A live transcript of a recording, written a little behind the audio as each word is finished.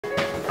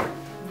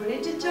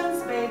Bridget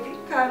Jones' Baby,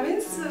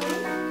 coming soon.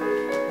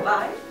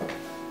 Bye.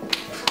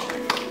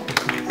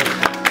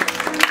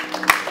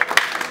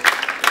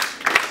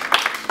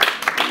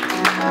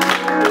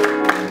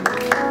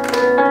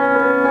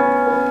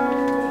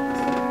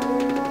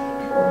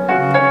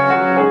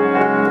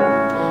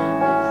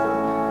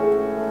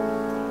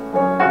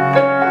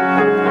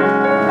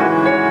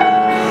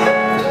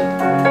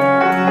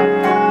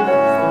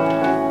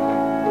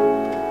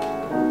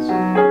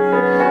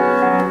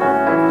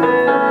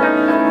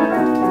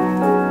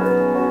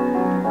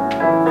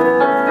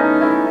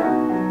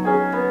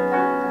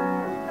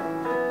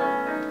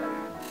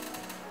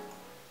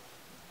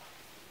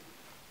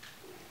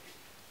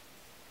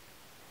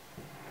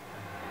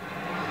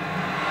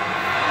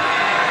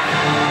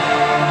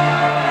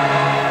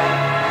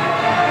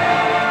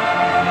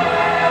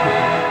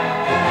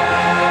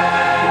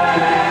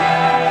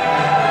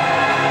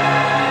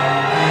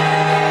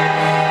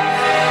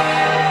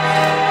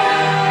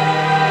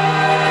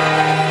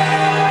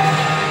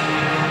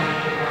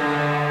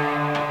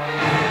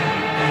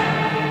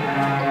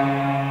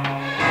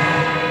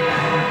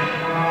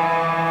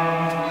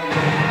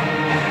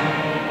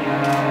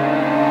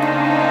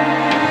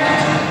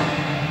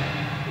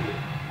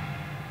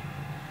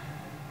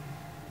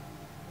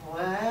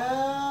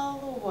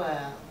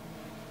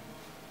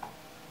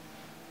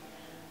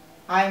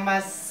 I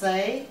must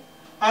say,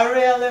 I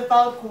really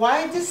felt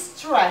quite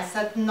distressed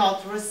at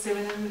not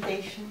receiving an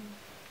invitation.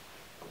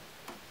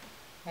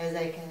 As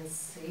I can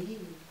see,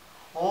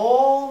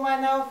 all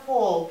manner of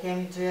folk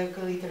came to a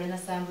glittering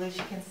assemblage,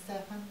 King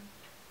Stefan.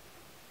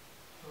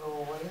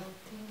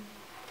 Royalty,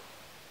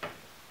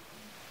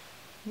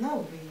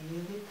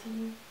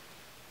 nobility,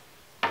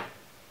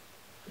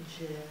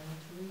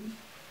 gentry,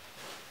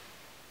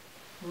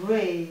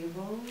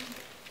 rabble,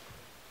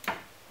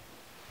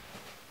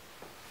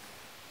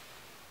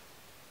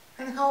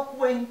 and how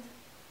quaint,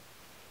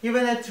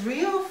 even a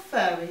trio of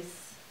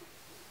fairies.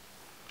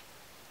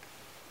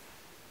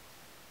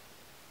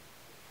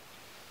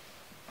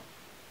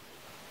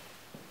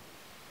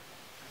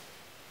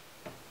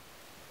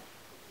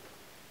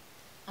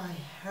 I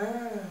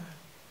heard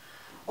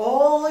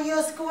all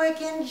your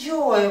squeaking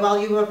joy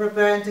while you were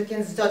preparing to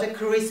King's daughter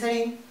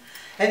christening,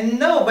 and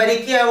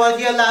nobody cared what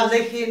your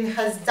lovely King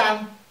has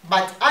done,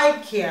 but I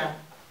care.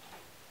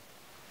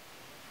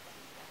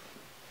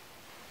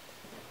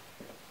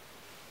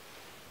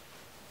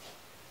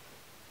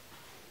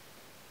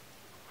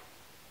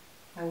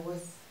 I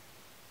was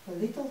a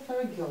little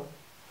fairy girl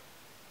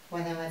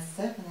when I met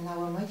Stefan in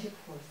our magic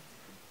forest.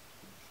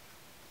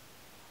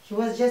 He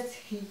was just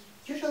a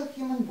usual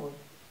human boy.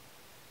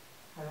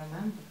 I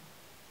remember.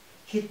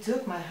 He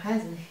took my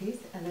hands in his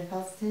and I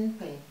felt stinging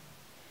pain.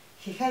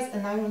 He has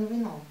an iron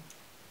ring on,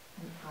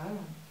 and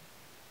iron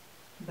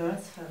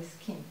burns fairy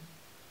skin.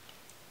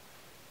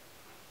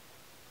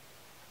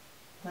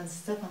 When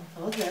Stefan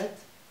thought that,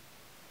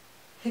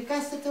 he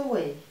cast it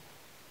away.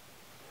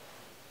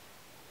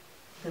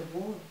 The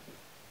boy,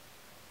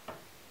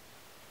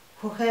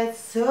 who had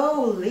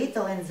so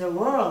little in the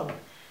world,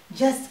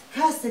 just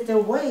cast it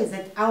away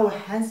that our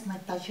hands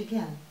might touch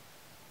again.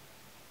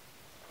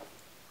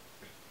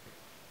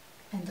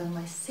 And on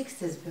my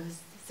 16th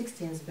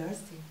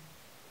birthday,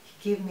 he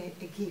gave me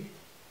a gift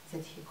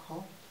that he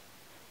called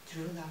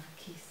True Love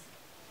Kiss.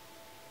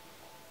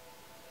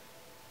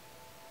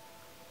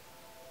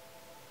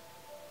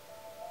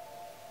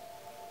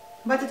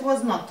 But it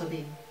was not to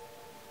be.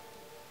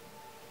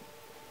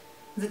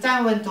 The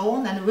time went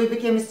on and we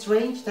became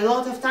estranged. A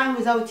lot of time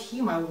without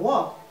him I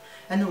walked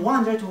and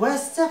wondered where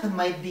Stefan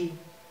might be.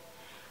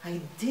 I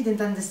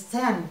didn't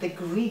understand the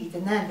greed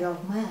and envy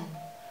of man.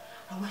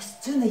 I was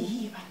too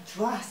naive and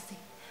trusting,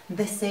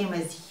 the same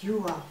as you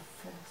are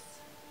false.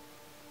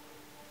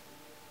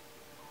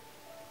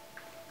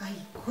 I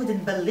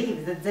couldn't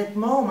believe that that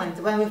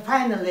moment when we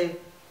finally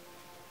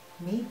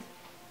meet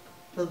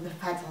will be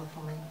fatal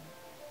for me.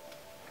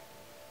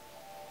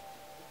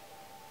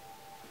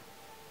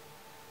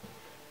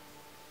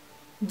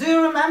 Do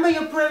you remember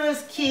your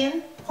previous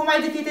king, whom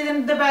I defeated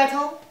in the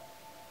battle?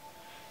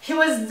 He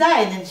was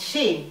dying in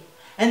shame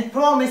and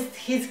promised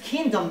his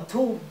kingdom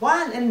to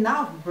one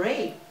enough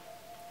brave,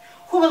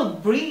 who will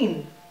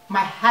bring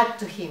my head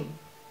to him.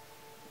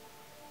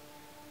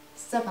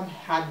 Stefan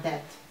heard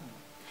that.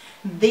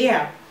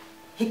 There,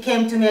 he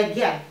came to me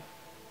again.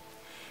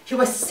 He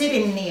was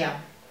sitting near,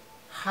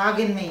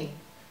 hugging me,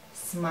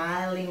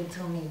 smiling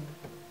to me,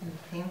 and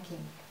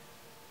thinking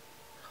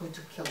how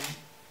to kill me.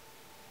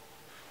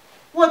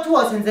 What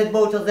was in that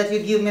bottle that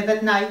you gave me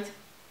that night?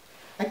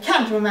 I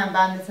can't remember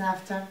anything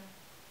after.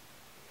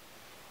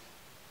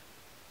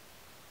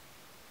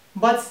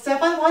 But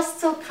Stefan was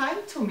still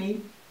kind to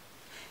me.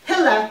 He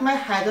left my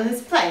head on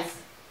its place.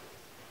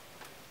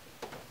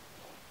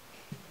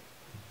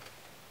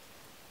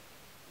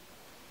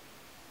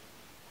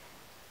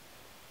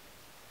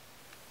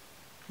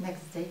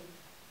 Next day,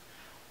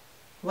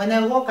 when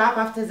I woke up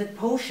after the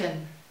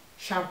potion,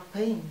 sharp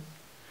pain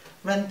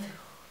ran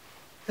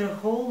through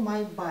whole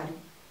my body.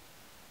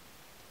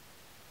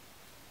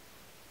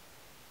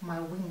 My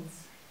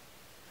wings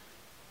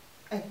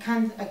I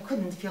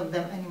couldn't feel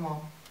them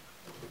anymore.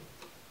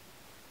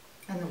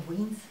 And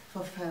wings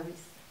for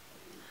fairies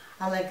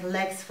are like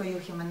legs for you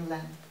human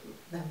lambs.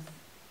 And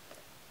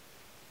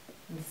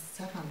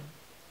 7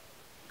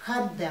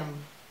 cut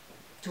them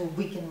to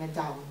weaken me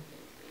down.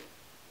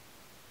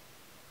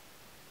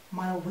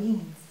 My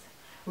wings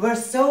were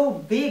so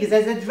big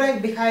that they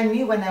dragged behind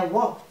me when I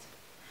walked.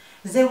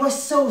 They were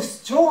so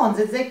strong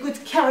that they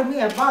could carry me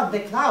above the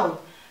cloud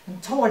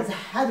and towards the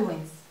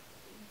headwinds.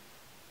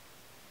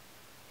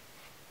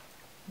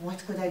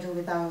 What could I do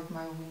without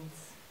my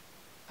wings?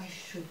 I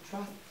should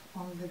trust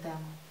only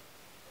them.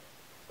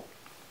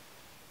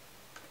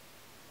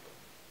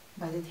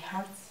 But it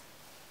hurts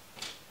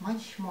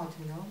much more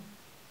to know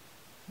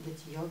that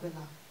your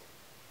beloved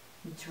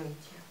betrayed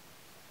you.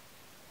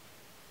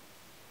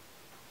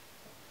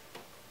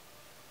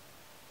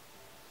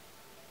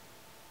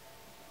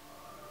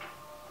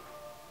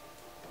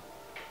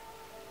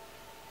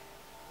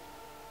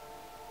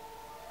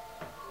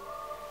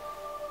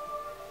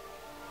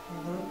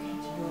 Look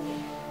at you.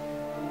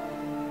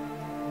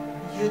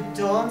 You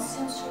don't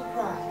seem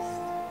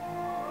surprised.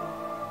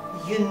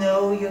 You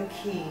know your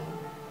king,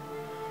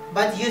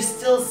 but you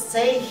still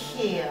stay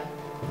here,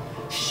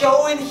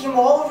 showing him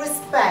all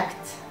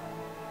respect.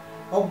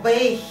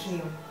 Obey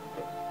him,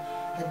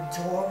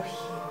 adore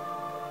him.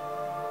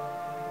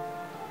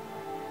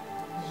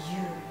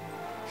 You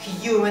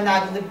human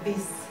ugly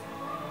beast,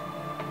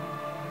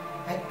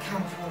 I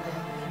can't forget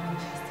your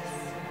injustice.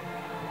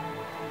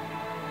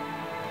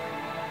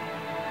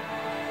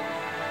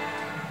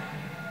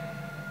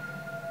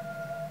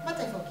 But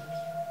I forgive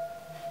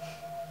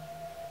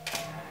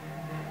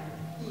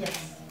you. Yes,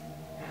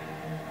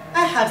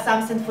 I have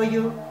something for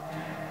you,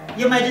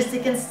 Your Majesty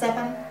King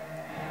Stefan.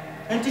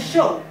 And to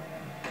show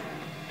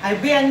I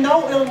bear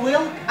no ill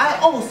will, I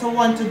also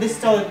want to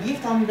bestow a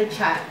gift on the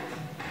child.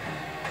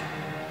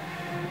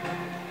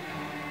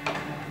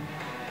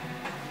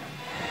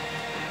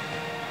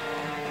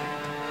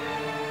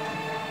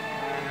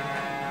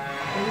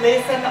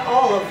 Listen,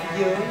 all of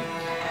you.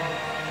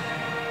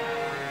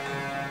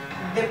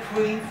 The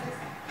princess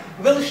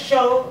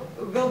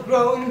will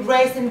grow in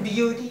grace and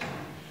beauty,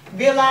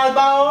 beloved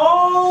by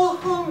all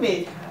who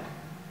meet her.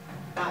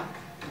 But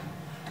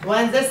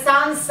when the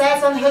sun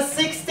sets on her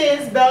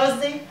 16th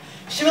birthday,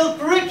 she will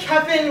prick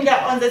her finger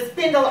on the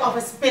spindle of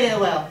a spinning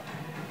wheel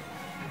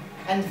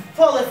and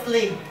fall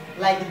asleep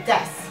like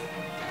death,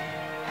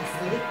 a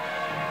sleep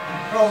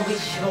from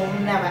which she will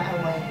never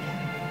awaken.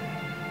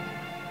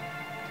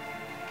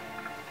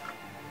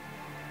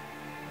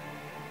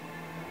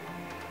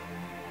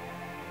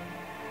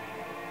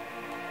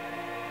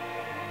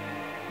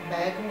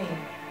 Beg me,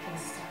 King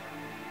Stefan.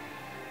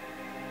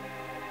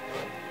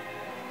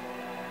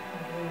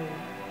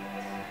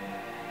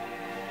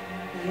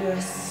 You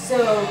are so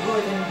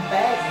good in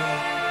begging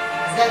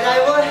that I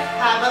will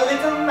have a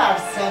little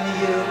mercy on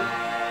you.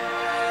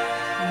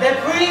 The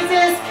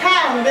princess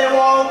can be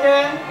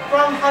woken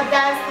from her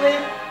death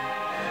sleep,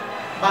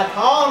 but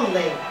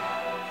only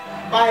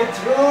by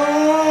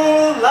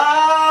true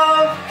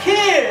love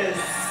kiss.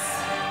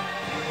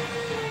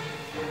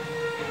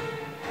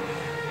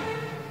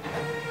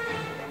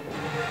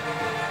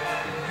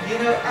 You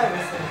know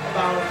everything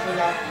about true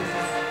love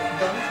kisses,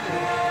 don't you,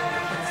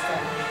 King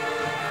Stefan?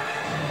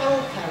 I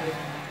will tell you.